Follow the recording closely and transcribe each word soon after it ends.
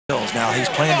Now he's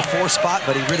playing the 4 spot,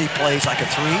 but he really plays like a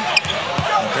 3.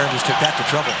 And Barron just took that to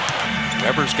trouble.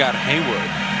 Weber's got Haywood,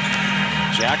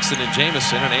 Jackson and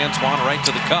Jamison, and Antawn right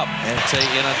to the cup. And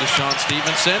in on Antawn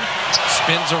Stevenson,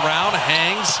 spins around,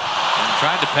 hangs, and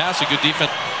tried to pass. A good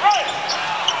defense.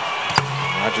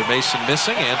 Jamison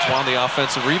missing. Antawn the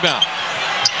offensive rebound.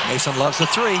 Mason loves the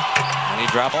 3. And he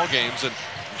dropped all games, and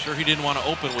I'm sure he didn't want to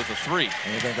open with a 3.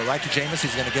 And they're going to go right to Jamison.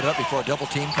 He's going to get it up before a double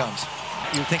team comes.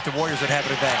 You would think the Warriors would have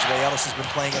an advantage. Ray Ellis has been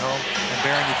playing at home, and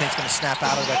Barron, you think, is going to snap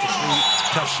out of that to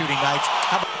 3 tough shooting nights.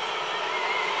 How about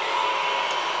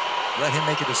let him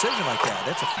make a decision like that?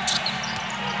 That's a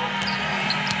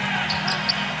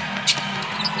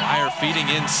Wire feeding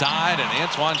inside, and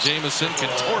Antawn Jamison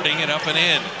contorting it up and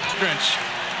in.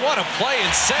 What a play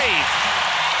and save!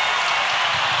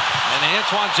 And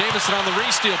Antawn Jamison on the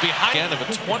re-steal behind the end of a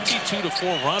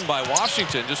 22-4 run by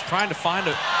Washington, just trying to find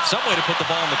some way to put the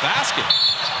ball in the basket.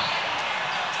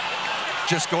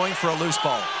 Just going for a loose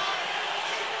ball.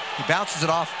 He bounces it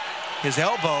off his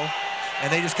elbow,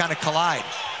 and they just kind of collide.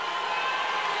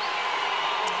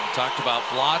 We talked about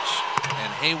Bloch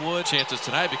and Haywood chances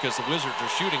tonight because the Wizards are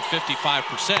shooting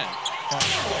 55%.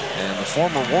 And the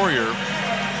former Warrior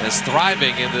is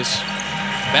thriving in this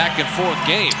back-and-forth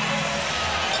game.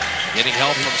 Getting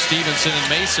help from Stevenson and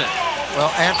Mason.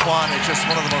 Well, Antawn is just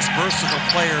one of the most versatile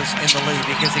players in the league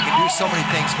because he can do so many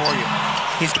things for you.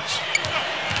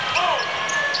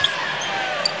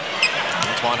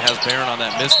 Antawn has Barron on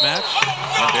that mismatch,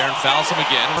 and Barron fouls him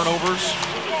again. Turnovers,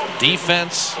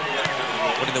 defense,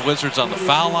 putting the Wizards on the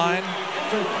foul line.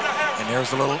 And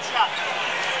there's a little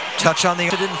touch on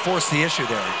the. He didn't force the issue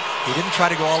there. He didn't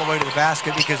try to go all the way to the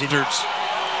basket because he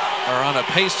are on a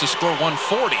pace to score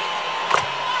 140.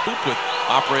 With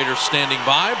operators standing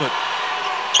by, but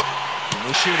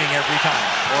we're shooting every time.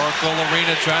 Oracle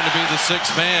Arena trying to be the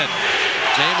 6th man.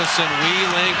 Jamison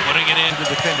wheeling, putting it in. The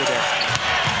defender there.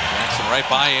 Jackson right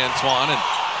by Antawn, and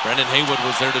Brendan Haywood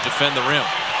was there to defend the rim.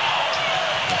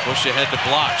 Push ahead to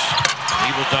Bloch. He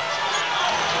will dunk.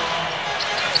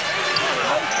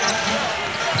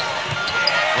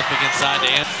 Flipping inside to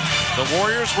Antawn. The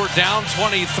Warriors were down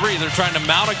 23. They're trying to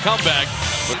mount a comeback.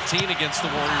 18 against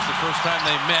the Warriors the first time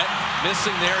they met.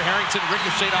 Missing there. Harrington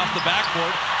ricocheted off the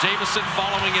backboard. Jamison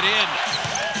following it in.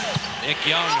 Nick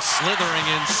Young slithering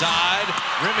inside.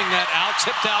 Rimming that out.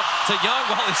 Tipped out to Young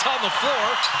while he's on the floor.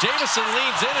 Jamison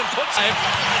leans in and puts it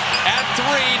at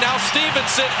 3. Now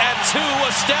Stevenson at 2.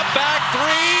 A step back 3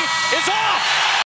 is off.